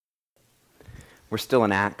We're still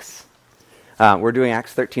in Acts. We're doing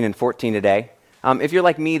Acts 13 and 14 today. If you're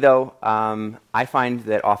like me, though, I find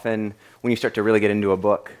that often when you start to really get into a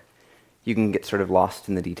book, you can get sort of lost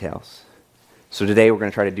in the details. So today we're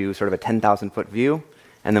going to try to do sort of a 10,000-foot view,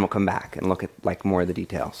 and then we'll come back and look at like more of the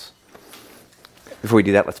details. Before we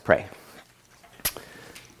do that, let's pray.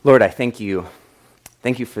 Lord, I thank you.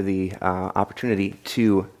 Thank you for the opportunity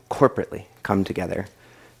to corporately come together,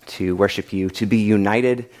 to worship you, to be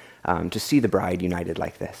united, to see the bride united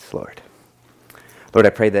like this, Lord. Lord,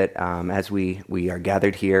 I pray that as we are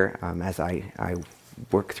gathered here, as I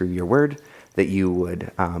work through your word, that you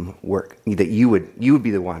would that you would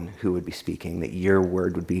be the one who would be speaking, that your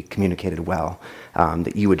word would be communicated well,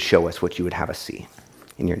 that you would show us what you would have us see.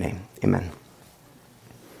 In your name, amen.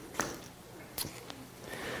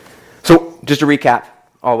 So just to recap,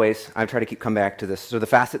 always, I try to come back to this. So the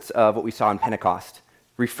facets of what we saw in Pentecost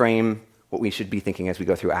reframe what we should be thinking as we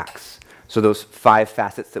go through Acts. So those 5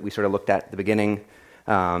 facets that we sort of looked at the beginning,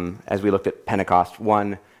 as we looked at Pentecost.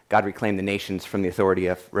 1, God reclaimed the nations from the authority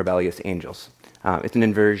of rebellious angels. It's an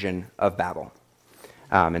inversion of Babel.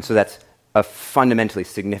 And so that's a fundamentally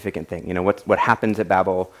significant thing. You know, what happens at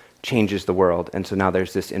Babel changes the world, and so now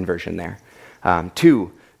there's this inversion there.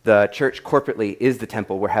 2, the church corporately is the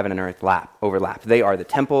temple where heaven and earth overlap. They are the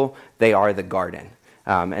temple, they are the garden.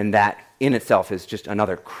 And that in itself is just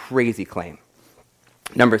another crazy claim.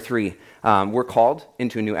 Number 3, we're called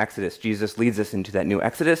into a new exodus. Jesus leads us into that new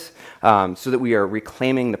exodus so that we are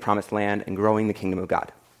reclaiming the promised land and growing the kingdom of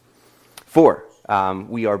God. 4,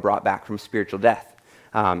 we are brought back from spiritual death.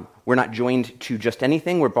 We're not joined to just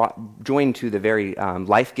anything. We're joined to the very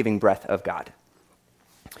life-giving breath of God.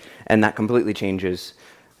 And that completely changes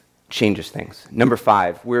things. Number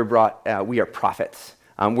 5, we are prophets.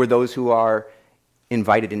 We're those who are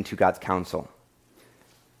invited into God's counsel.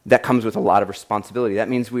 That comes with a lot of responsibility. That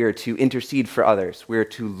means we are to intercede for others. We are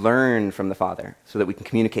to learn from the Father so that we can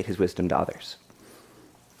communicate his wisdom to others.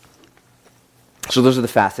 So those are the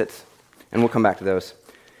facets, and we'll come back to those.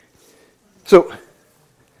 So,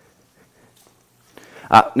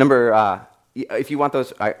 if you want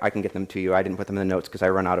those, I can get them to you. I didn't put them in the notes because I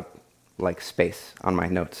run out of space on my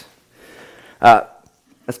notes.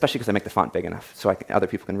 Especially because I make the font big enough so other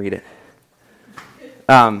people can read it.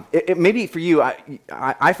 Maybe for you,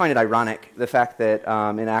 I find it ironic, the fact that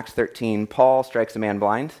in Acts 13, Paul strikes a man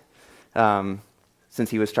blind, since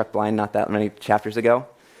he was struck blind not that many chapters ago.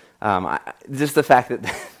 Just the fact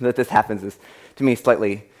that this happens is, to me,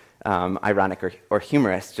 slightly ironic or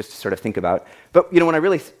humorous, just to sort of think about. But when I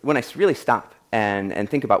really stop and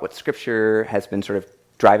think about what Scripture has been sort of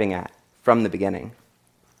driving at from the beginning,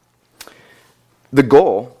 the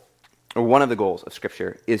goal, or one of the goals of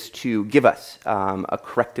Scripture, is to give us a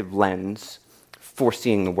corrective lens for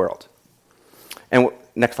seeing the world. And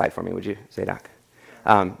next slide for me, would you, Zadok?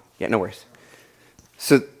 Yeah, no worries.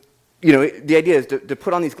 So, the idea is to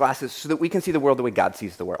put on these glasses so that we can see the world the way God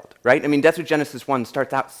sees the world, right? I mean, that's what Genesis 1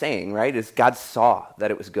 starts out saying, right? Is God saw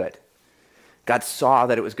that it was good. God saw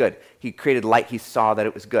that it was good. He created light. He saw that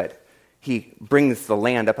it was good. He brings the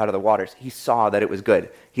land up out of the waters. He saw that it was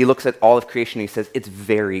good. He looks at all of creation and he says, it's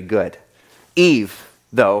very good. Eve,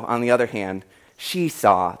 though, on the other hand, she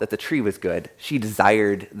saw that the tree was good. She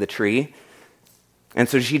desired the tree. And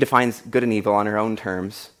so she defines good and evil on her own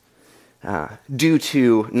terms, due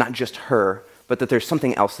to not just her, but that there's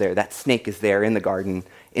something else there. That snake is there in the garden,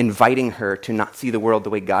 inviting her to not see the world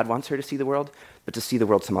the way God wants her to see the world, but to see the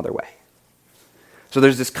world some other way. So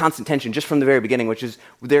there's this constant tension just from the very beginning, which is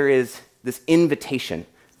there is this invitation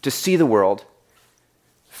to see the world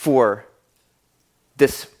for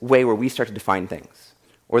this way where we start to define things,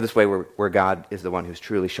 or this way where God is the one who's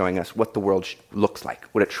truly showing us what the world looks like,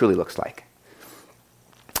 what it truly looks like.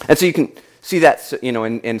 And so you can see that,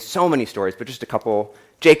 in so many stories, but just a couple.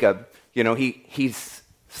 Jacob, he's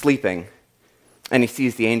sleeping, and he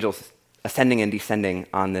sees the angels ascending and descending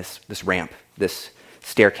on this ramp, this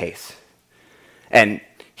staircase. And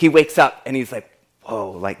he wakes up and he's like,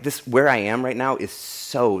 whoa, this, where I am right now is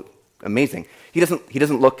so amazing. He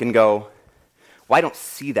doesn't look and go, well, I don't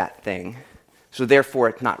see that thing, so therefore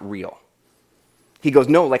it's not real. He goes,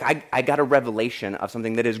 no, I got a revelation of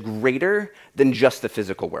something that is greater than just the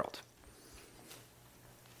physical world.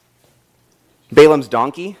 Balaam's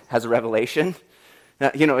donkey has a revelation.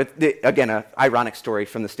 Again, an ironic story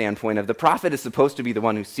from the standpoint of the prophet is supposed to be the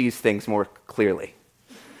one who sees things more clearly.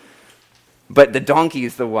 But the donkey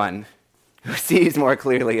is the one who sees more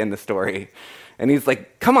clearly in the story. And he's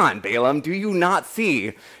like, come on, Balaam, do you not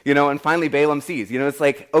see? And finally Balaam sees. It's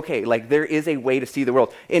okay, there is a way to see the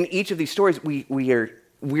world. In each of these stories, we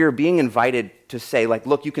are being invited to say,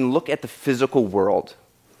 look, you can look at the physical world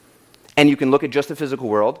And you can look at just the physical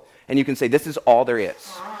world, and you can say, this is all there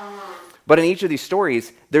is. But in each of these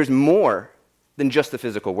stories, there's more than just the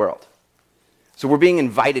physical world. So we're being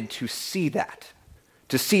invited to see that,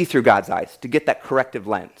 to see through God's eyes, to get that corrective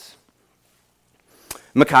lens.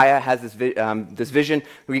 Micaiah has this vision.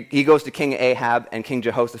 He goes to King Ahab and King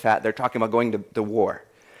Jehoshaphat. They're talking about going to war.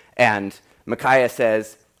 And Micaiah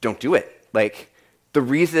says, don't do it. Like, the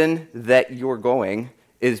reason that you're going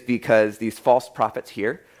is because these false prophets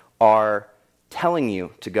here are telling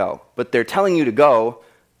you to go. But they're telling you to go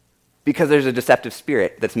because there's a deceptive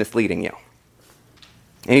spirit that's misleading you.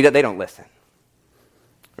 And they don't listen.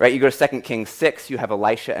 Right? You go to 2 Kings 6, you have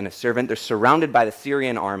Elisha and a servant. They're surrounded by the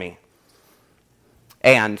Syrian army.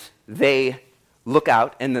 And they look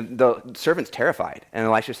out, and the servant's terrified. And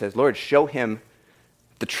Elisha says, Lord, show him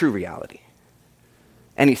the true reality.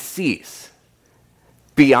 And he sees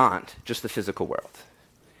beyond just the physical world.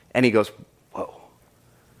 And he goes, whoa.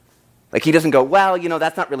 Like, he doesn't go, well,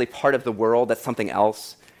 that's not really part of the world. That's something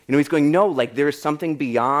else. He's going, no, like, there's something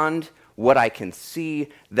beyond what I can see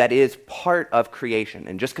that is part of creation.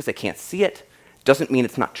 And just because I can't see it doesn't mean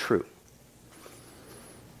it's not true.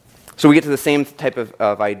 So we get to the same type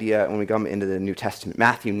of idea when we come into the New Testament.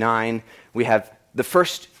 Matthew 9, we have the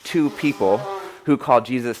first two people who call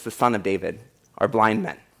Jesus the Son of David are blind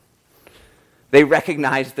men. They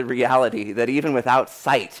recognize the reality that even without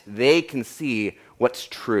sight, they can see what's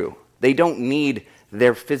true. They don't need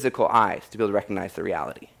their physical eyes to be able to recognize the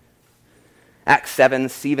reality. Acts 7,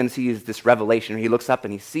 Stephen sees this revelation. He looks up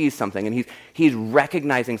and he sees something, and he's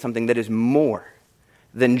recognizing something that is more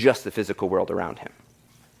than just the physical world around him.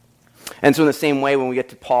 And so in the same way, when we get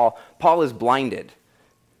to Paul, Paul is blinded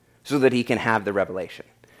so that he can have the revelation.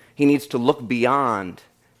 He needs to look beyond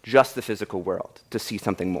just the physical world to see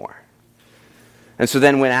something more. And so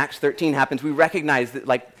then when Acts 13 happens, we recognize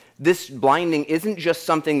that this blinding isn't just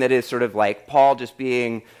something that is sort of like Paul just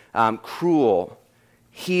being cruel.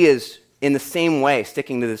 He is in the same way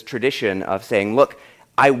sticking to this tradition of saying, look,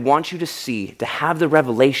 I want you to see, to have the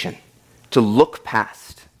revelation, to look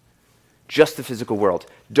past just the physical world.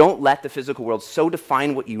 Don't let the physical world so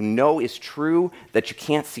define what you know is true that you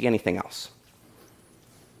can't see anything else.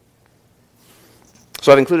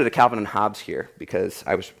 So I've included a Calvin and Hobbes here because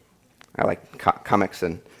I like comics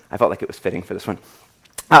and I felt like it was fitting for this one.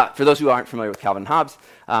 For those who aren't familiar with Calvin and Hobbes,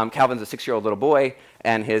 Calvin's a 6-year-old little boy,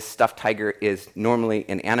 and his stuffed tiger is normally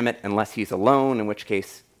inanimate unless he's alone, in which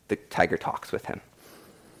case the tiger talks with him.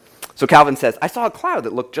 So Calvin says, I saw a cloud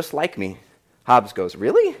that looked just like me. Hobbes goes,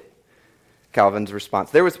 really? Calvin's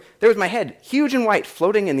response, there was my head, huge and white,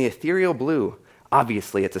 floating in the ethereal blue.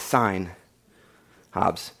 Obviously, it's a sign.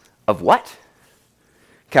 Hobbes, of what?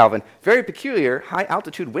 Calvin, very peculiar,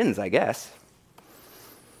 high-altitude winds, I guess.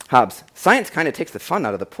 Hobbes, science kind of takes the fun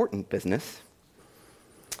out of the portent business.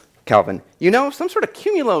 Calvin, some sort of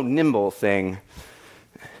cumulonimble thing.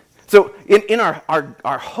 So in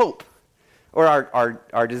our hope, or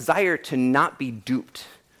our desire to not be duped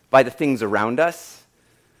by the things around us,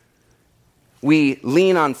 we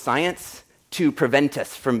lean on science to prevent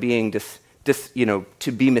us from being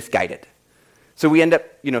to be misguided. So we end up,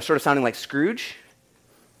 sort of sounding like Scrooge.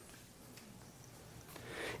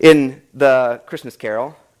 In the Christmas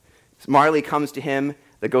Carol, Marley comes to him,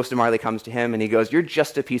 the ghost of Marley comes to him, and he goes, you're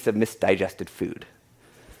just a piece of misdigested food.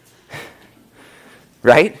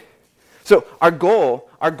 Right? So our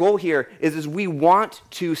goal here is we want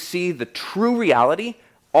to see the true reality,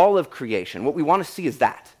 all of creation. What we want to see is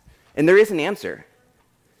that. And there is an answer.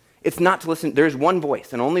 It's not to listen. There is one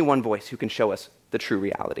voice, and only one voice, who can show us the true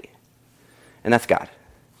reality. And that's God.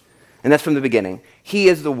 And that's from the beginning. He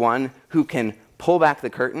is the one who can pull back the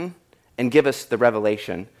curtain and give us the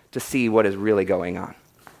revelation to see what is really going on.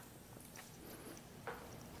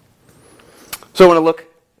 So I want to look,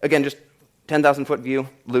 again, just 10,000-foot view,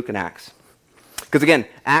 Luke and Acts. Because again,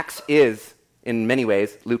 Acts is, in many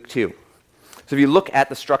ways, Luke 2. So if you look at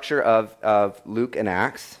the structure of Luke and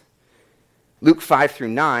Acts, Luke 5 through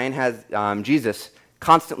 9 has Jesus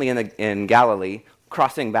constantly in Galilee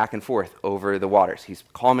crossing back and forth over the waters. He's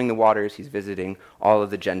calming the waters. He's visiting all of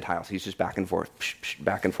the Gentiles. He's just back and forth,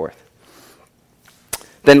 back and forth.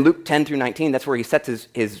 Then Luke 10 through 19, that's where he sets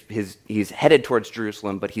he's headed towards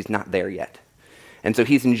Jerusalem, but he's not there yet. And so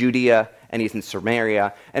he's in Judea and he's in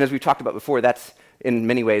Samaria. And as we've talked about before, that's in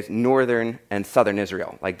many ways northern and southern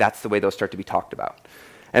Israel. Like, that's the way those start to be talked about.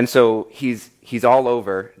 And so he's all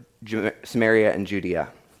over Samaria and Judea.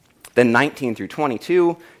 Then 19 through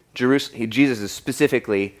 22, Jesus is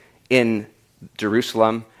specifically in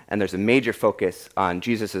Jerusalem, and there's a major focus on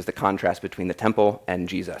Jesus as the contrast between the temple and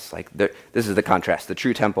Jesus. This is the contrast, the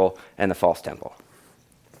true temple and the false temple.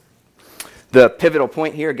 The pivotal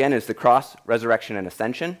point here, again, is the cross, resurrection, and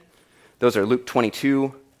ascension. Those are Luke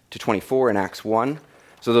 22 to 24 and Acts 1.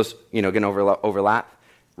 So those, again, overlap.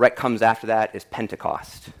 Right comes after that is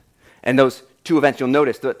Pentecost. And those two events, you'll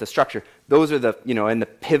notice the structure, those are the, in the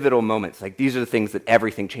pivotal moments. Like, these are the things that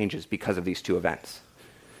everything changes because of these two events.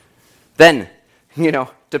 Then,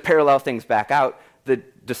 to parallel things back out, the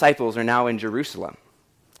disciples are now in Jerusalem,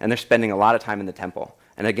 and they're spending a lot of time in the temple.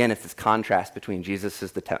 And again, it's this contrast between Jesus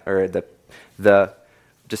as the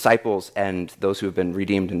disciples and those who have been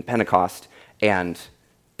redeemed in Pentecost and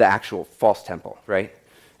the actual false temple, right?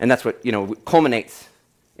 And that's what, culminates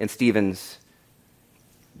in Stephen's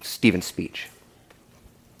speech.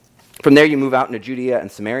 From there, you move out into Judea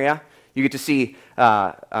and Samaria. You get to see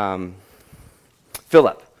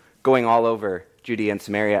Philip going all over Judea and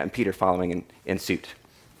Samaria, and Peter following in suit.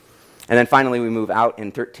 And then finally, we move out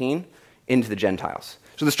in 13 into the Gentiles.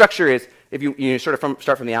 So the structure is, if you sort of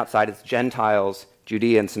start from the outside, it's Gentiles,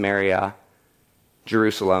 Judea and Samaria,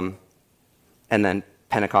 Jerusalem, and then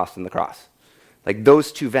Pentecost and the cross. Like,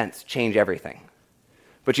 those two events change everything.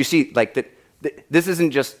 But you see, like, this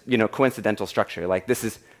isn't just, coincidental structure. Like, this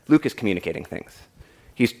is, Luke is communicating things.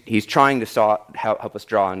 He's trying to help us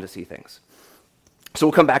draw and to see things. So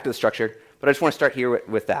we'll come back to the structure, but I just want to start here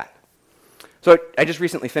with that. So I just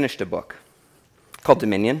recently finished a book called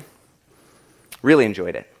Dominion. Really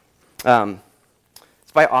enjoyed it.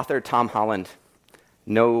 It's by author Tom Holland.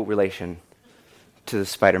 No relation to the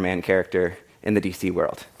Spider-Man character in the DC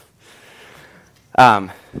world.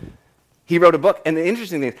 He wrote a book, and the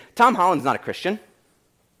interesting thing is, Tom Holland's not a Christian.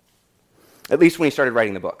 At least when he started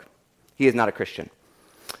writing the book. He is not a Christian.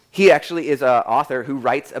 He actually is an author who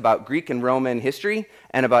writes about Greek and Roman history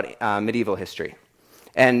and about medieval history.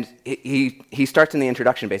 And he starts in the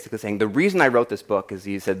introduction basically saying, the reason I wrote this book is,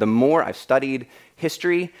 he said, the more I've studied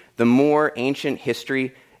history, the more ancient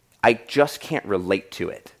history, I just can't relate to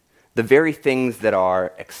it. The very things that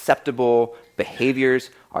are acceptable behaviors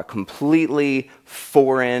are completely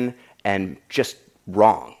foreign and just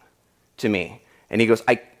wrong to me. And he goes,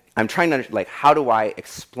 I'm trying to understand, how do I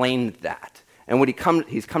explain that? And what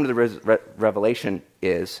he's come to the revelation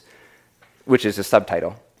is, which is a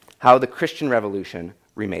subtitle, How the Christian Revolution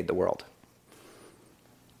Remade the World.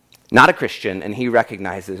 Not a Christian, and he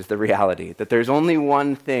recognizes the reality that there's only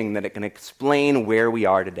one thing that it can explain where we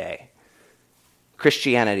are today.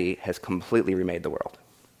 Christianity has completely remade the world.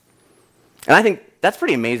 And I think that's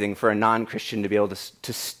pretty amazing for a non-Christian to be able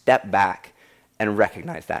to step back and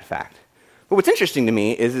recognize that fact. But what's interesting to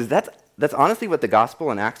me is that's honestly what the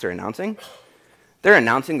gospel and Acts are announcing. They're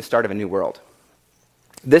announcing the start of a new world.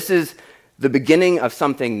 This is the beginning of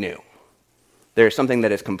something new. There's something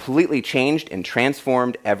that has completely changed and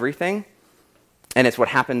transformed everything, and it's what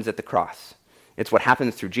happens at the cross. It's what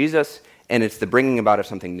happens through Jesus, and it's the bringing about of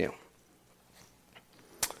something new.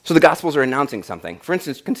 So the Gospels are announcing something. For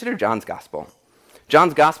instance, consider John's Gospel.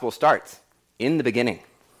 John's Gospel starts, in the beginning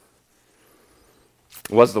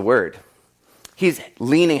was the Word. He's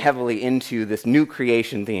leaning heavily into this new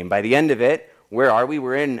creation theme. By the end of it, where are we?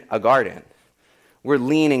 We're in a garden. We're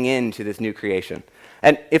leaning into this new creation.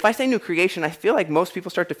 And if I say new creation, I feel like most people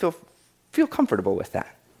start to feel comfortable with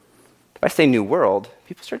that. If I say new world,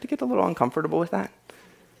 people start to get a little uncomfortable with that.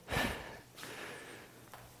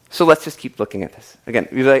 So let's just keep looking at this. Again,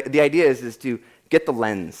 the idea is to get the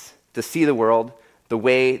lens, to see the world the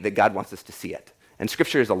way that God wants us to see it. And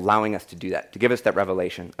Scripture is allowing us to do that, to give us that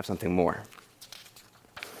revelation of something more.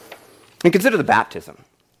 And consider the baptism.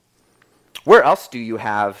 Where else do you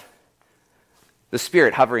have the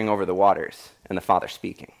Spirit hovering over the waters and the Father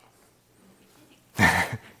speaking?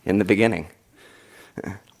 In the beginning.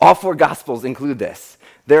 All four Gospels include this.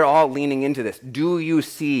 They're all leaning into this. Do you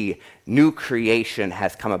see new creation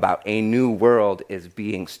has come about? A new world is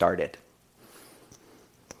being started.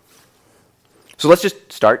 So let's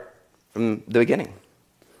just start from the beginning.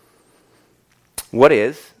 What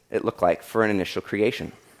does it look like for an initial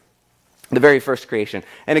creation? The very first creation.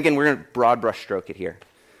 And again, we're going to broad brush stroke it here.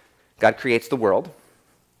 God creates the world.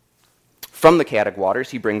 From the chaotic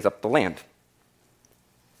waters, he brings up the land.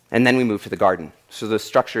 And then we move to the garden. So the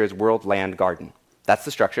structure is world, land, garden. That's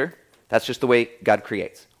the structure. That's just the way God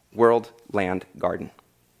creates. World, land, garden.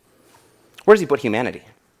 Where does he put humanity?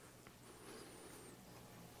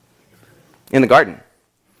 In the garden.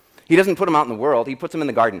 He doesn't put them out in the world. He puts them in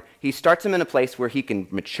the garden. He starts them in a place where he can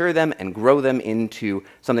mature them and grow them into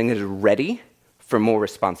something that is ready for more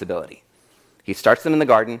responsibility. He starts them in the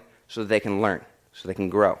garden so that they can learn, so they can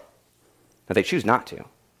grow. But they choose not to.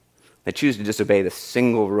 They choose to disobey the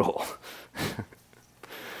single rule.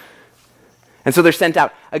 And so they're sent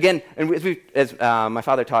out. Again, and as my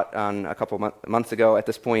father taught on a couple months ago at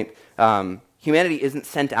this point, humanity isn't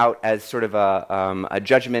sent out as sort of a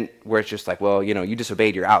judgment where it's just like, well, you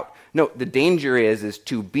disobeyed, you're out. No, the danger is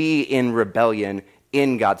to be in rebellion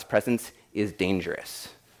in God's presence is dangerous.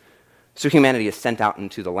 So humanity is sent out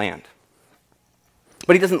into the land.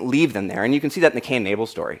 But he doesn't leave them there, and you can see that in the Cain and Abel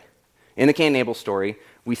story. In the Cain and Abel story,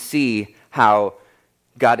 we see how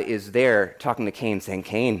God is there talking to Cain, saying,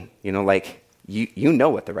 Cain, you know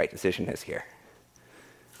what the right decision is here.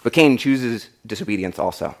 But Cain chooses disobedience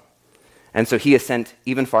also. And so he is sent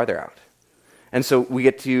even farther out. And so we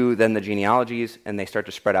get to then the genealogies, and they start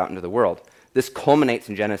to spread out into the world. This culminates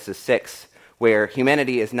in Genesis 6, where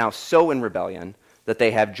humanity is now so in rebellion that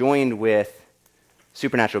they have joined with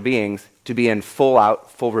supernatural beings to be in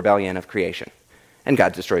full rebellion of creation. And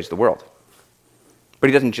God destroys the world. But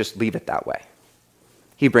he doesn't just leave it that way.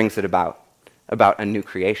 He brings it about a new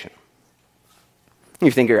creation.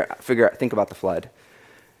 You think about the flood.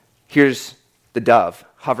 Here's the dove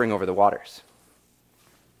hovering over the waters.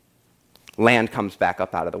 Land comes back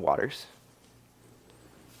up out of the waters.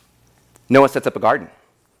 Noah sets up a garden.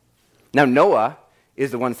 Now Noah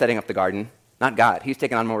is the one setting up the garden, not God. He's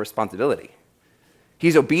taken on more responsibility.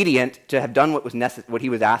 He's obedient to have done what he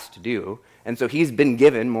was asked to do, and so he's been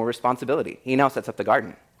given more responsibility. He now sets up the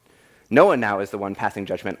garden. Noah now is the one passing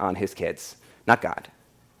judgment on his kids, not God.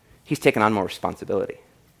 He's taken on more responsibility.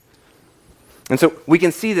 And so we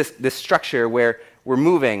can see this structure where we're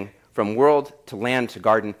moving from world to land to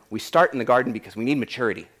garden. We start in the garden because we need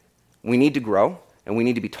maturity. We need to grow, and we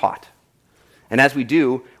need to be taught. And as we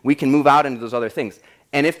do, we can move out into those other things.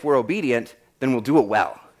 And if we're obedient, then we'll do it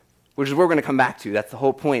well, which is what we're going to come back to. That's the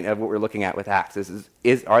whole point of what we're looking at with Acts,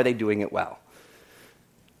 is are they doing it well?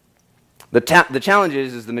 The challenge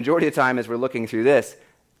is the majority of the time as we're looking through this,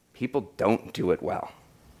 people don't do it well,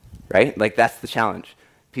 right? Like, that's the challenge.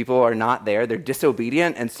 People are not there. They're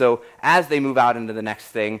disobedient. And so as they move out into the next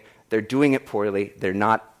thing, they're doing it poorly. They're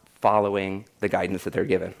not following the guidance that they're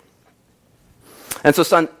given. And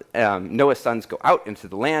so Noah's sons go out into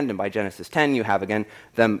the land, and by Genesis 10, you have, again,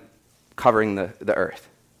 them covering the earth.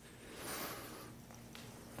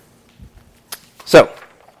 So,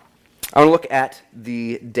 I want to look at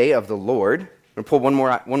the day of the Lord. I'm going to pull one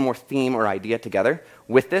more theme or idea together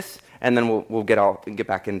with this, and then we'll get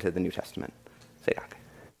back into the New Testament. Zadok.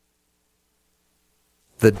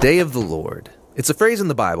 The day of the Lord. It's a phrase in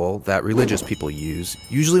the Bible that religious people use,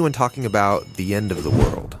 usually when talking about the end of the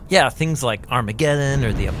world. Yeah, things like Armageddon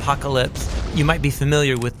or the apocalypse. You might be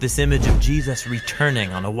familiar with this image of Jesus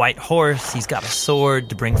returning on a white horse. He's got a sword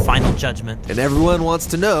to bring final judgment. And everyone wants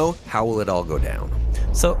to know, how will it all go down?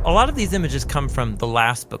 So a lot of these images come from the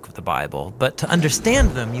last book of the Bible, but to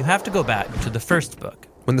understand them, you have to go back to the first book.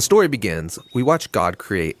 When the story begins, we watch God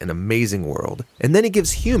create an amazing world, and then he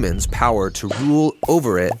gives humans power to rule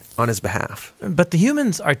over it on his behalf. But the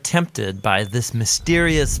humans are tempted by this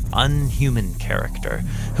mysterious, unhuman character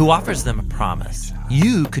who offers them a promise.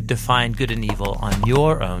 You could define good and evil on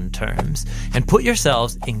your own terms and put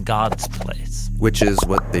yourselves in God's place. Which is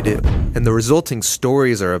what they do. And the resulting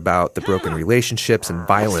stories are about the broken relationships and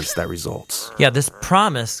violence that results. Yeah, this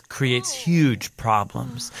promise creates huge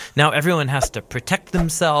problems. Now everyone has to protect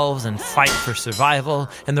themselves and fight for survival,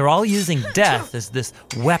 and they're all using death as this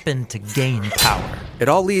weapon to gain power. It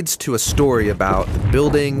all leads to a story about the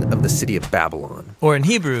building of the city of Babylon. Or in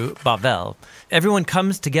Hebrew, Bavel. Everyone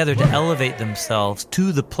comes together to elevate themselves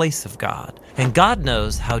to the place of God. And God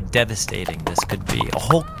knows how devastating this could be. A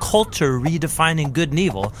whole culture redefining good and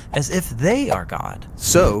evil as if they are God.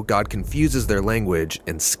 So God confuses their language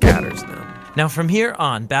and scatters them. Now from here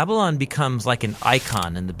on, Babylon becomes like an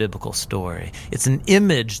icon in the biblical story. It's an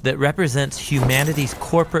image that represents humanity's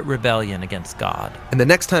corporate rebellion against God. And the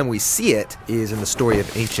next time we see it is in the story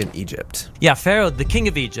of ancient Egypt. Yeah, Pharaoh, the king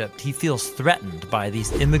of Egypt, he feels threatened by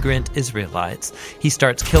these immigrant Israelites. He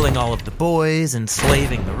starts killing all of the boys,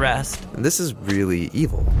 enslaving the rest. And this is really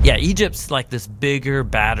evil. Yeah, Egypt's like this bigger,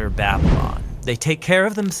 badder Babylon. They take care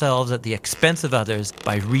of themselves at the expense of others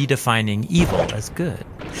by redefining evil as good.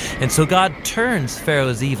 And so God turns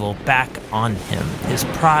Pharaoh's evil back on him. His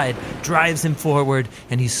pride drives him forward,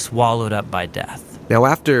 and he's swallowed up by death. Now,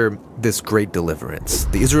 after this great deliverance,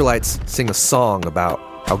 the Israelites sing a song about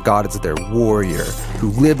how God is their warrior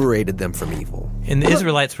who liberated them from evil. And the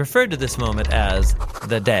Israelites referred to this moment as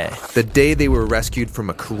the day. The day they were rescued from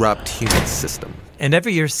a corrupt human system. And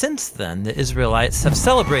every year since then, the Israelites have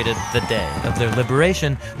celebrated the day of their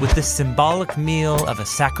liberation with this symbolic meal of a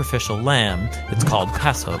sacrificial lamb. It's called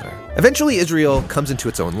Passover. Eventually, Israel comes into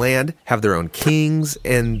its own land, have their own kings,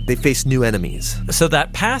 and they face new enemies. So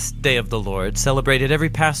that past day of the Lord, celebrated every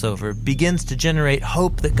Passover, begins to generate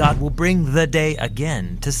hope that God will bring the day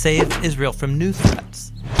again to save Israel from new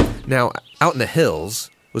threats. Now, out in the hills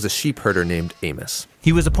was a sheep herder named Amos.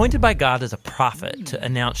 He was appointed by God as a prophet to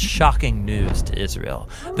announce shocking news to Israel,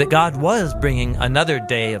 that God was bringing another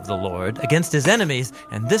day of the Lord against his enemies,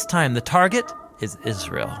 and this time the target is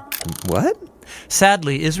Israel. What?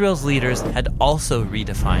 Sadly, Israel's leaders had also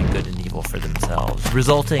redefined good and evil for themselves,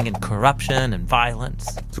 resulting in corruption and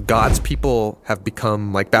violence. So God's people have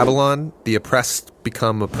become like Babylon. The oppressed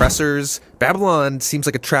become oppressors. Babylon seems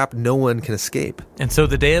like a trap no one can escape. And so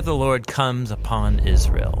the day of the Lord comes upon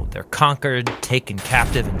Israel. They're conquered, taken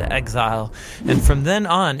captive into exile, and from then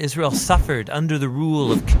on, Israel suffered under the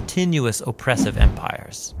rule of continuous oppressive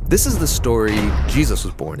empires. This is the story Jesus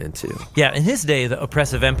was born into. Yeah, in his day, the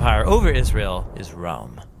oppressive empire over Israel is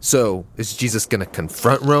Rome. So, is Jesus going to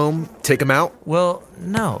confront Rome, take him out? Well,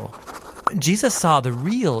 no. Jesus saw the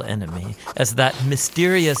real enemy as that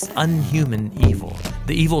mysterious, unhuman evil.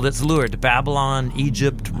 The evil that's lured Babylon,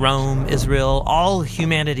 Egypt, Rome, Israel. All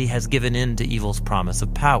humanity has given in to evil's promise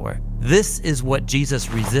of power. This is what Jesus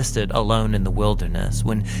resisted alone in the wilderness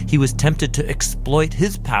when he was tempted to exploit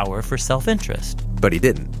his power for self-interest. But he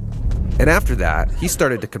didn't. And after that, he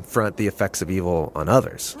started to confront the effects of evil on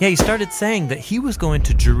others. Yeah, he started saying that he was going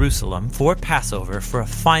to Jerusalem for Passover for a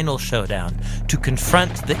final showdown to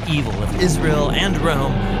confront the evil of Israel and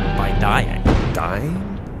Rome by dying.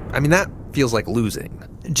 Dying? I mean, that feels like losing.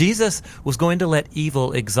 Jesus was going to let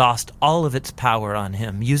evil exhaust all of its power on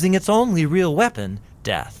him, using its only real weapon,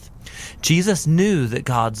 death. Jesus knew that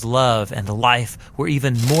God's love and life were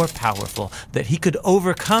even more powerful, that he could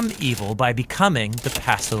overcome evil by becoming the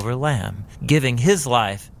Passover lamb, giving his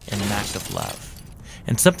life in an act of love.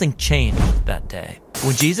 And something changed that day.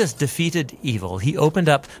 When Jesus defeated evil, he opened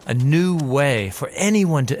up a new way for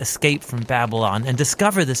anyone to escape from Babylon and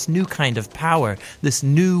discover this new kind of power, this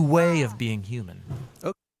new way of being human.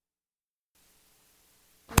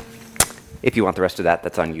 If you want the rest of that,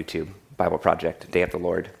 that's on YouTube. Bible Project, Day of the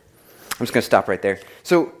Lord. I'm just going to stop right there.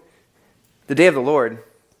 So, the Day of the Lord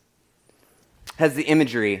has the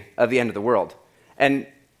imagery of the end of the world, and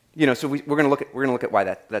so we're going to look at why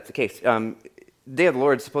that's the case. The Day of the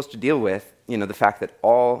Lord is supposed to deal with the fact that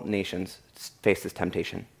all nations face this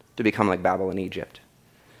temptation to become like Babel and Egypt.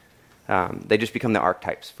 They just become the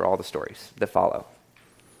archetypes for all the stories that follow.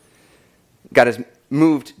 God has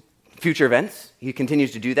moved future events. He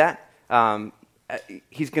continues to do that.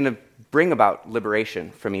 He's going to bring about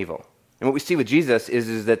liberation from evil. And what we see with Jesus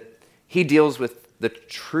is that he deals with the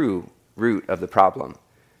true root of the problem.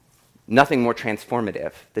 Nothing more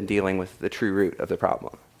transformative than dealing with the true root of the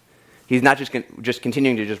problem. He's not just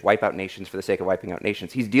continuing to just wipe out nations for the sake of wiping out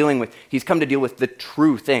nations. He's come to deal with the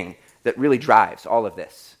true thing that really drives all of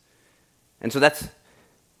this. And so if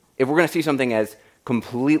we're going to see something as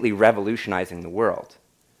completely revolutionizing the world,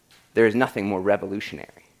 there is nothing more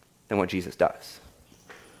revolutionary than what Jesus does.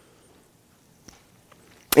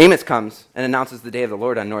 Amos comes and announces the day of the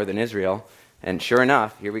Lord on northern Israel, and sure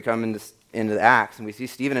enough, here we come into the Acts, and we see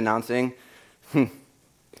Stephen announcing,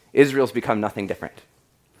 Israel's become nothing different.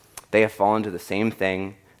 They have fallen to the same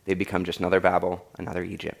thing. They become just another Babel, another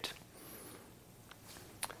Egypt.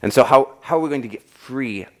 And so how are we going to get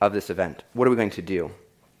free of this event? What are we going to do?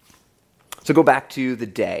 So go back to the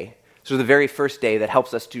day. So the very first day that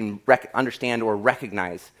helps us to understand or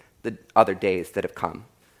recognize the other days that have come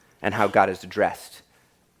and how God has addressed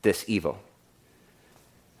this evil.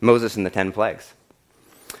 Moses and the 10 plagues.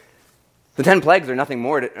 The 10 plagues are nothing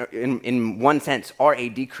more, in one sense, are a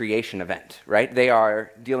decreation event, right? They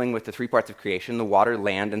are dealing with the three parts of creation, the water,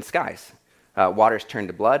 land, and skies. Waters turn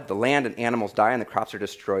to blood, the land and animals die, and the crops are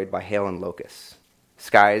destroyed by hail and locusts.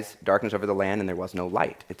 Skies, darkness over the land, and there was no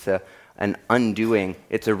light. It's an undoing,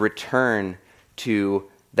 it's a return to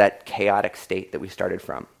that chaotic state that we started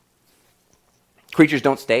from. Creatures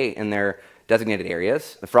don't stay in their designated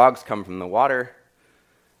areas. The frogs come from the water,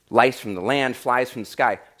 lice from the land, flies from the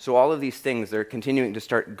sky. So all of these things, they're continuing to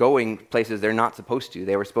start going places they're not supposed to.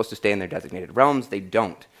 They were supposed to stay in their designated realms. They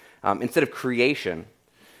don't. Instead of creation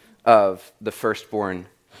of the firstborn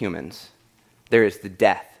humans, there is the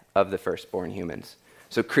death of the firstborn humans.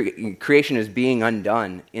 So creation is being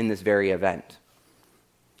undone in this very event.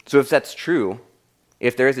 So if that's true,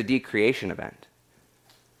 if there is a decreation event,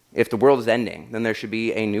 if the world is ending, then there should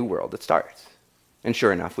be a new world that starts. And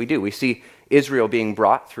sure enough, we do. We see Israel being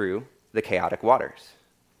brought through the chaotic waters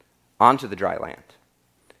onto the dry land.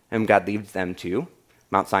 And God leads them to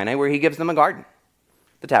Mount Sinai, where he gives them a garden,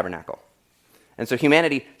 the tabernacle. And so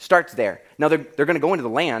humanity starts there. Now they're going to go into the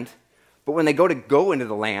land, But when they go into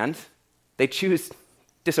the land, they choose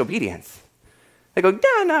disobedience. They go,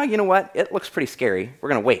 no, you know what? It looks pretty scary. We're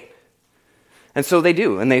going to wait. And so they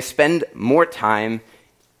do, and they spend more time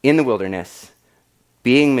in the wilderness,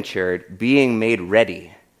 being matured, being made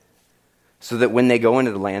ready, so that when they go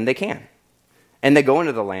into the land, they can. And they go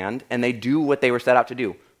into the land, and they do what they were set out to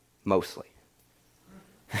do, mostly.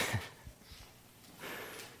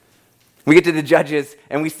 We get to the Judges,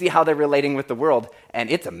 and we see how they're relating with the world, and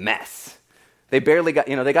it's a mess. They barely got,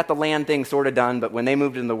 they got the land thing sort of done, but when they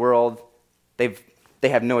moved in the world, they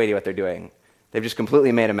have no idea what they're doing. They've just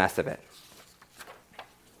completely made a mess of it.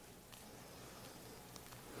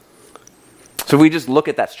 So we just look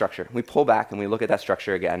at that structure. We pull back and we look at that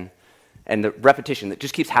structure again. And the repetition that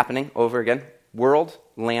just keeps happening over again. World,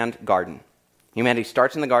 land, garden. Humanity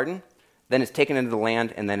starts in the garden, then is taken into the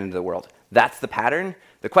land, and then into the world. That's the pattern.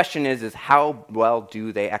 The question is how well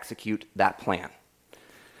do they execute that plan?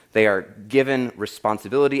 They are given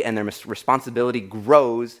responsibility, and their responsibility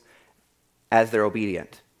grows as they're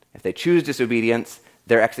obedient. If they choose disobedience,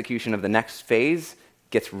 their execution of the next phase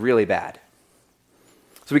gets really bad.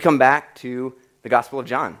 So we come back to the Gospel of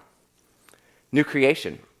John. New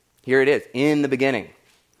creation. Here it is, in the beginning.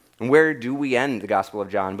 And where do we end the Gospel of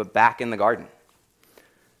John but back in the garden?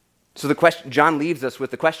 So John leaves us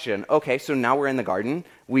with the question, okay, so now we're in the garden.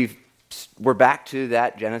 We're back to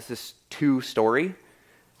that Genesis 2 story.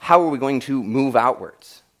 How are we going to move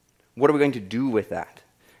outwards? What are we going to do with that?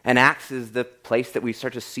 And Acts is the place that we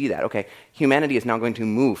start to see that. Okay, humanity is now going to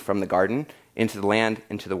move from the garden into the land,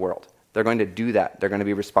 into the world. They're going to do that. They're going to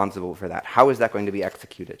be responsible for that. How is that going to be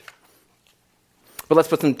executed? But let's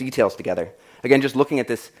put some details together. Again, just looking at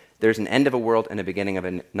this, there's an end of a world and a beginning of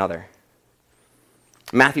another.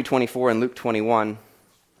 Matthew 24 and Luke 21,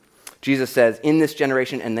 Jesus says, in this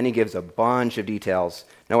generation, and then he gives a bunch of details.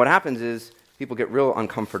 Now what happens is people get real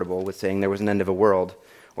uncomfortable with saying there was an end of a world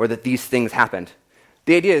or that these things happened.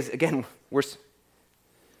 The idea is, again,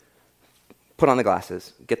 put on the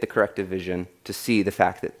glasses, get the corrective vision to see the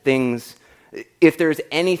fact that things, if there's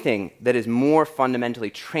anything that is more fundamentally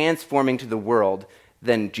transforming to the world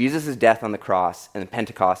than Jesus' death on the cross and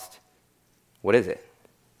Pentecost, what is it?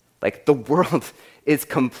 Like, the world is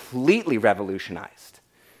completely revolutionized.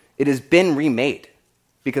 It has been remade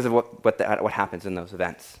because of what happens in those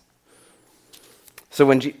events. So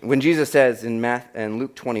when Jesus says in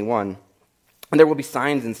Luke 21, and there will be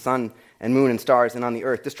signs in sun and moon and stars, and on the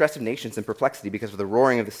earth, distress of nations and perplexity because of the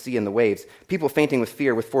roaring of the sea and the waves, people fainting with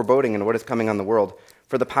fear, with foreboding in what is coming on the world.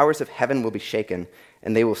 For the powers of heaven will be shaken,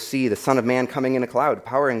 and they will see the Son of Man coming in a cloud,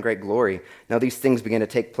 power and great glory. Now these things begin to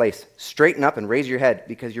take place. Straighten up and raise your head,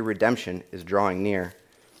 because your redemption is drawing near.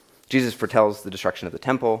 Jesus foretells the destruction of the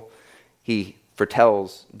temple. He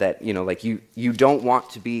foretells that, you don't want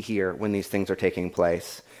to be here when these things are taking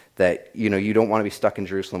place, that, you don't want to be stuck in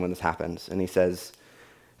Jerusalem when this happens. And he says,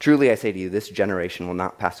 truly I say to you, this generation will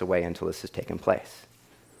not pass away until this has taken place.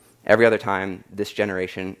 Every other time this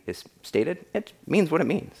generation is stated, it means what it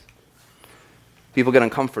means. People get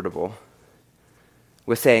uncomfortable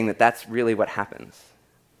with saying that that's really what happens.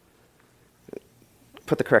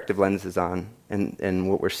 Put the corrective lenses on, and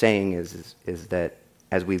what we're saying is that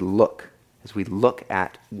as we look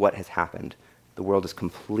at what has happened, the world is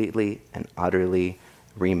completely and utterly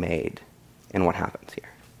remade in what happens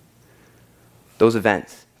here. Those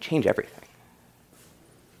events change everything.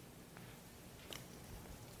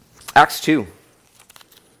 Acts 2.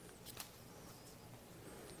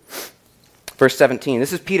 Verse 17.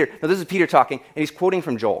 This is Peter. Now, this is Peter talking, and he's quoting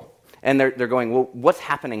from Joel. And they're going, well, what's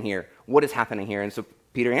happening here? What is happening here? And so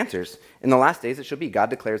Peter answers, in the last days it shall be, God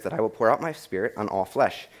declares that I will pour out my spirit on all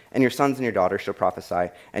flesh, and your sons and your daughters shall prophesy,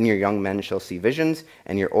 and your young men shall see visions,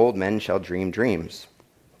 and your old men shall dream dreams.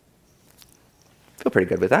 Feel pretty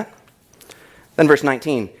good with that. Then verse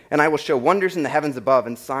 19, and I will show wonders in the heavens above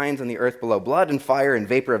and signs on the earth below, blood and fire and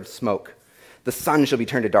vapor of smoke. The sun shall be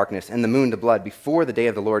turned to darkness and the moon to blood before the day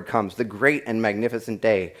of the Lord comes, the great and magnificent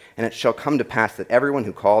day. And it shall come to pass that everyone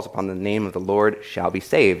who calls upon the name of the Lord shall be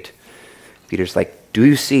saved. Peter's like, do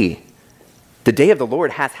you see? The day of the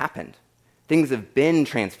Lord has happened. Things have been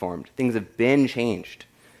transformed. Things have been changed.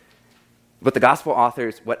 But the gospel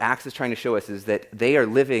authors, what Acts is trying to show us is that they are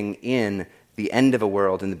living in the end of a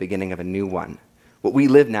world and the beginning of a new one. What we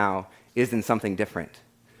live now is in something different.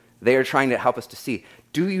 They are trying to help us to see,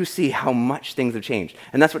 do you see how much things have changed?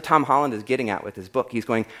 And that's what Tom Holland is getting at with his book. He's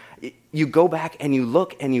going, you go back and you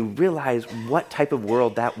look and you realize what type of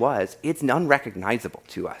world that was. It's unrecognizable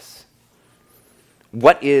to us.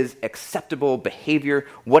 What is acceptable behavior?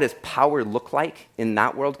 What does power look like in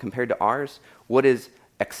that world compared to ours? What does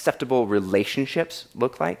acceptable relationships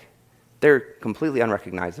look like? They're completely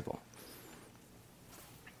unrecognizable.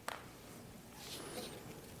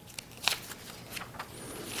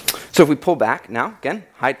 So if we pull back now, again,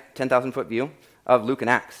 high 10,000-foot view of Luke and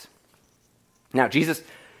Acts. Now, Jesus,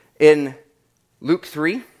 in Luke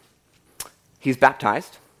 3, he's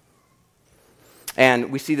baptized.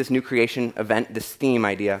 And we see this new creation event, this theme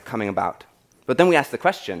idea coming about. But then we ask the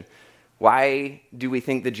question, why do we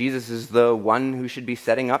think that Jesus is the one who should be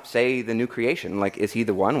setting up, say, the new creation? Like, is he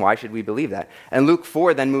the one? Why should we believe that? And Luke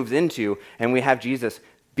 4 then moves into, and we have Jesus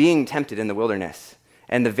being tempted in the wilderness.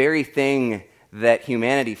 And the very thing that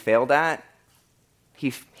humanity failed at,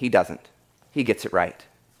 he doesn't. He gets it right.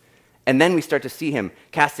 And then we start to see him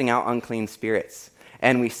casting out unclean spirits.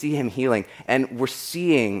 And we see him healing. And we're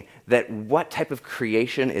seeing that what type of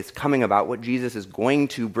creation is coming about, what Jesus is going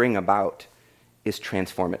to bring about, is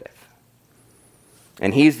transformative.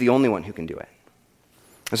 And he's the only one who can do it.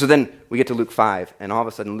 And so then we get to Luke 5, and all of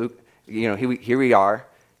a sudden Luke, here we are,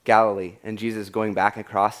 Galilee, and Jesus going back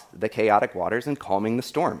across the chaotic waters and calming the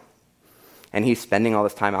storm. And he's spending all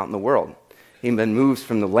this time out in the world. He then moves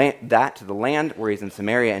from that to the land where he's in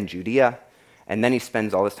Samaria and Judea, and then he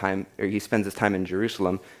spends his time in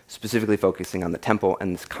Jerusalem, specifically focusing on the temple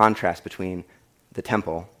and this contrast between the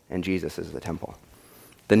temple and Jesus as the temple,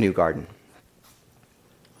 the new garden.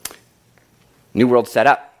 New world set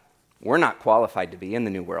up. We're not qualified to be in the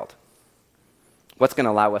new world. What's going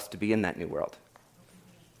to allow us to be in that new world?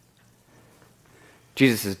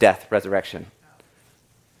 Jesus' death, resurrection.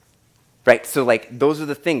 Right, so those are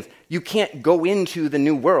the things. You can't go into the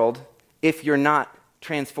new world if you're not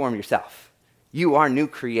transformed yourself. You are new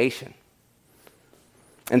creation.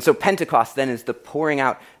 And so Pentecost then is the pouring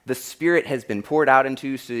out. The Spirit has been poured out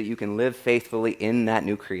into so that you can live faithfully in that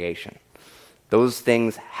new creation. Those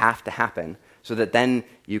things have to happen so that then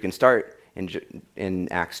you can start in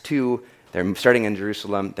Acts 2. They're starting in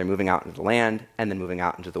Jerusalem, they're moving out into the land, and then moving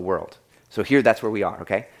out into the world. So here, that's where we are,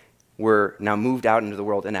 okay? We're now moved out into the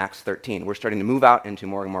world in Acts 13. We're starting to move out into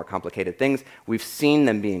more and more complicated things. We've seen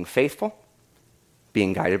them being faithful,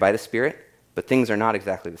 being guided by the Spirit, but things are not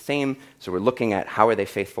exactly the same. So we're looking at how are they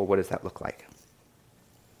faithful? What does that look like?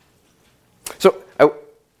 So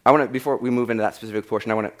I want to, before we move into that specific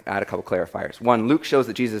portion, I want to add a couple clarifiers. One, Luke shows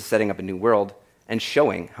that Jesus is setting up a new world and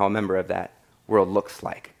showing how a member of that world looks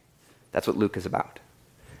like. That's what Luke is about.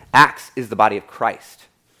 Acts is the body of Christ,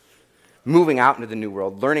 moving out into the new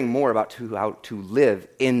world, learning more about how to live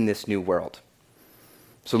in this new world.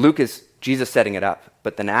 So Luke is Jesus setting it up,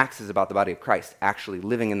 but then Acts is about the body of Christ actually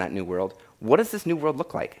living in that new world. What does this new world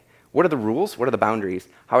look like? What are the rules? What are the boundaries?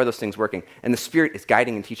 How are those things working? And the Spirit is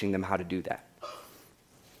guiding and teaching them how to do that.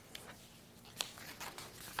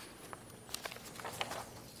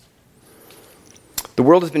 The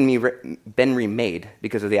world has been remade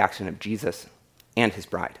because of the action of Jesus and his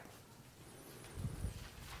bride.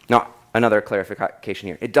 Now, another clarification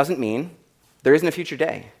here. It doesn't mean there isn't a future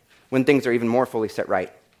day when things are even more fully set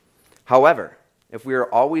right. However, if we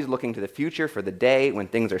are always looking to the future for the day when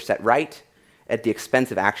things are set right at the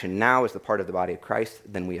expense of action now as the part of the body of Christ,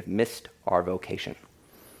 then we have missed our vocation.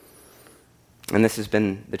 And this has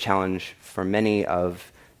been the challenge for many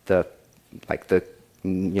of the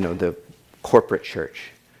corporate church,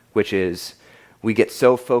 which is we get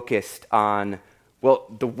so focused on, well,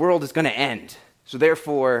 the world is going to end, so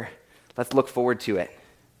therefore, let's look forward to it.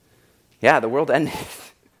 Yeah, the world ended,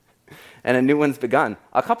 and a new one's begun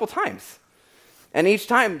a couple times. And each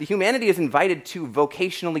time, the humanity is invited to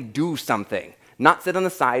vocationally do something, not sit on the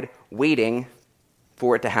side waiting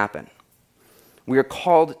for it to happen. We are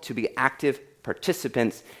called to be active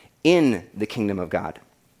participants in the kingdom of God.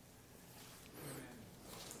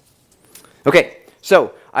 Okay,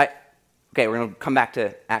 so we're going to come back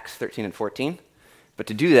to Acts 13 and 14. But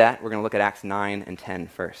to do that, we're going to look at Acts 9 and 10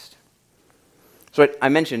 first. So I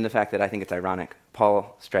mentioned the fact that I think it's ironic.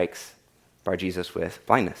 Paul strikes Bar-Jesus with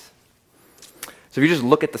blindness. So if you just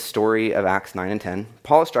look at the story of Acts 9 and 10,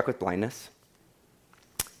 Paul is struck with blindness.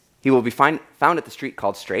 He will be found at the street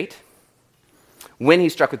called Straight. When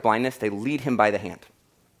he's struck with blindness, they lead him by the hand.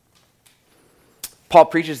 Paul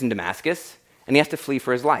preaches in Damascus, and he has to flee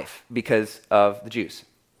for his life because of the Jews.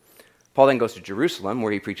 Paul then goes to Jerusalem,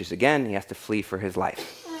 where he preaches again. He has to flee for his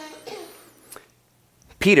life.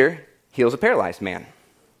 Peter heals a paralyzed man.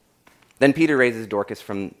 Then Peter raises Dorcas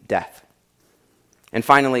from death. And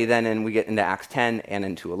finally, then we get into Acts 10 and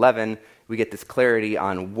into 11, we get this clarity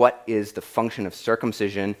on what is the function of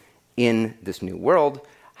circumcision in this new world.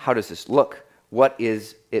 How does this look? What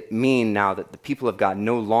does it mean now that the people of God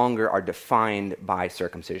no longer are defined by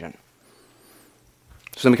circumcision?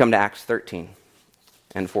 So then we come to Acts 13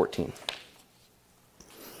 and 14.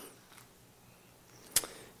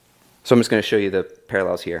 So I'm just going to show you the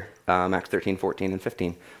parallels here. Acts 13, 14, and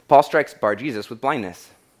 15. Paul strikes Bar-Jesus with blindness.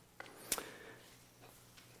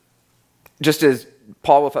 Just as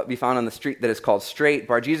Paul will be found on the street that is called straight,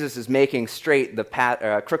 Bar Jesus is making straight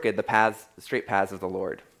crooked the straight paths of the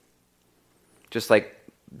Lord. Just like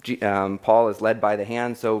Paul is led by the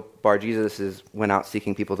hand, so Bar Jesus went out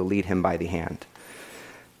seeking people to lead him by the hand.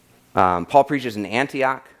 Paul preaches in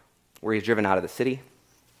Antioch, where he's driven out of the city.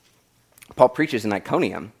 Paul preaches in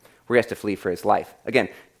Iconium, where he has to flee for his life. Again,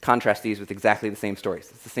 contrast these with exactly the same stories.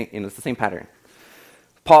 It's the same pattern.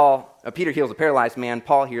 Peter heals a paralyzed man.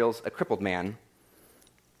 Paul heals a crippled man.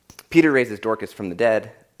 Peter raises Dorcas from the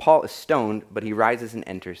dead. Paul is stoned, but he rises and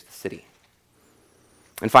enters the city.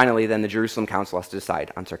 And finally, then the Jerusalem council has to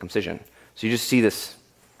decide on circumcision. So you just see this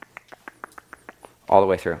all the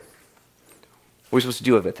way through. What are we supposed to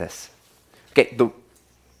do with this? Okay,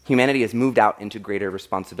 humanity has moved out into greater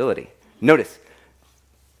responsibility. Notice,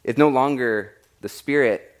 it's no longer the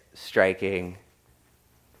Spirit striking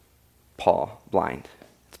Paul blind.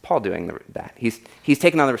 It's Paul doing that. He's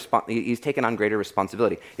taken on greater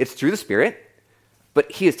responsibility. It's through the Spirit,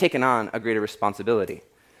 but he has taken on a greater responsibility.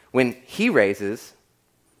 When he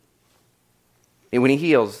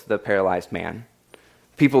heals the paralyzed man,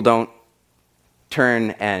 people don't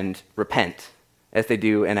turn and repent as they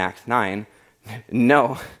do in Acts 9.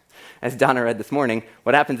 No, as Donna read this morning,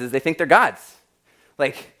 what happens is they think they're gods.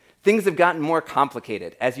 Like, things have gotten more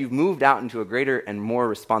complicated. As you've moved out into a greater and more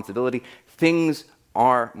responsibility, things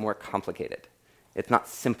are more complicated. It's not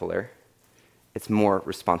simpler, it's more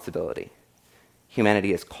responsibility.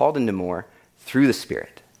 Humanity is called into more through the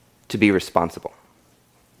Spirit to be responsible.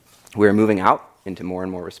 We're moving out into more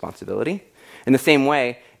and more responsibility. In the same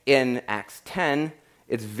way, in Acts 10,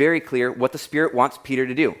 it's very clear what the Spirit wants Peter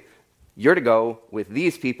to do. You're to go with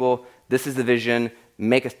these people. This is the vision.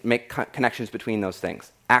 Make connections between those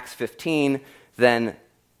things. Acts 15, then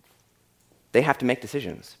they have to make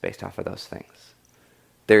decisions based off of those things.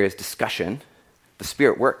 There is discussion. The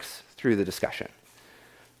Spirit works through the discussion.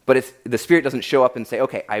 But the Spirit doesn't show up and say,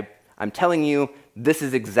 okay, I'm telling you, this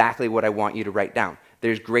is exactly what I want you to write down.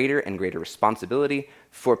 There's greater and greater responsibility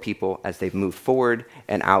for people as they move forward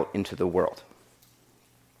and out into the world.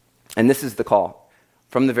 And this is the call.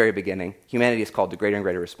 From the very beginning, humanity is called to greater and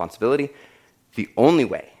greater responsibility. The only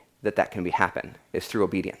way that can happen is through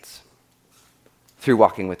obedience, through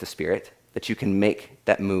walking with the Spirit, that you can make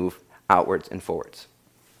that move outwards and forwards.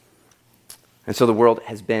 And so the world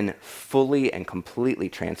has been fully and completely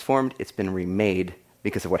transformed. It's been remade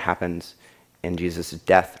because of what happens in Jesus'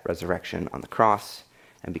 death, resurrection on the cross,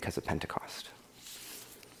 and because of Pentecost.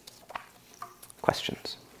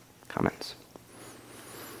 Questions? Comments?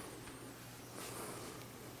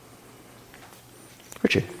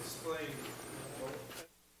 Richard. Explain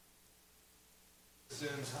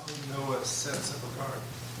how Noah sets up a garden.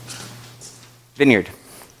 Vineyard.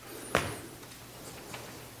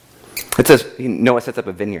 It says Noah sets up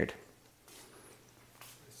a vineyard.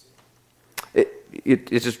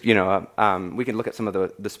 It's just, we can look at some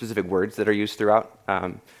of the specific words that are used throughout,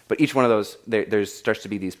 but each one of those, there starts to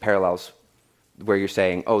be these parallels where you're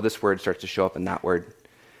saying, oh, this word starts to show up in that word.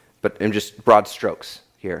 But in just broad strokes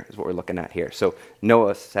here is what we're looking at here. So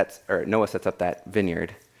Noah sets up that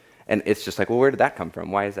vineyard, and it's just like, well, where did that come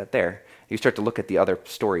from? Why is that there? You start to look at the other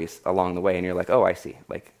stories along the way, and you're like, oh, I see.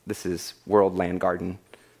 Like, this is world, land, garden.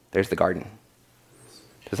 There's the garden.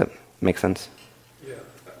 Does that make sense? Yeah,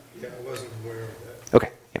 I wasn't aware of that.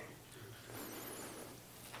 Okay, yeah.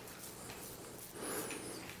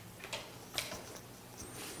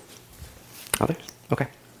 Others? Okay.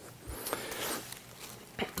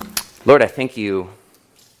 Lord, I thank you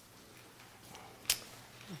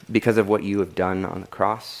because of what you have done on the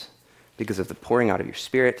cross, because of the pouring out of your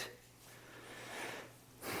Spirit,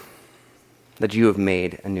 that you have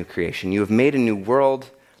made a new creation. You have made a new world.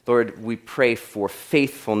 Lord, we pray for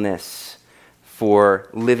faithfulness, for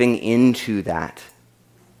living into that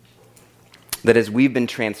as we've been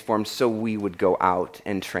transformed, so we would go out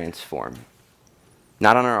and transform.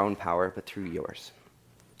 Not on our own power, but through yours.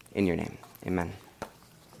 In your name, amen.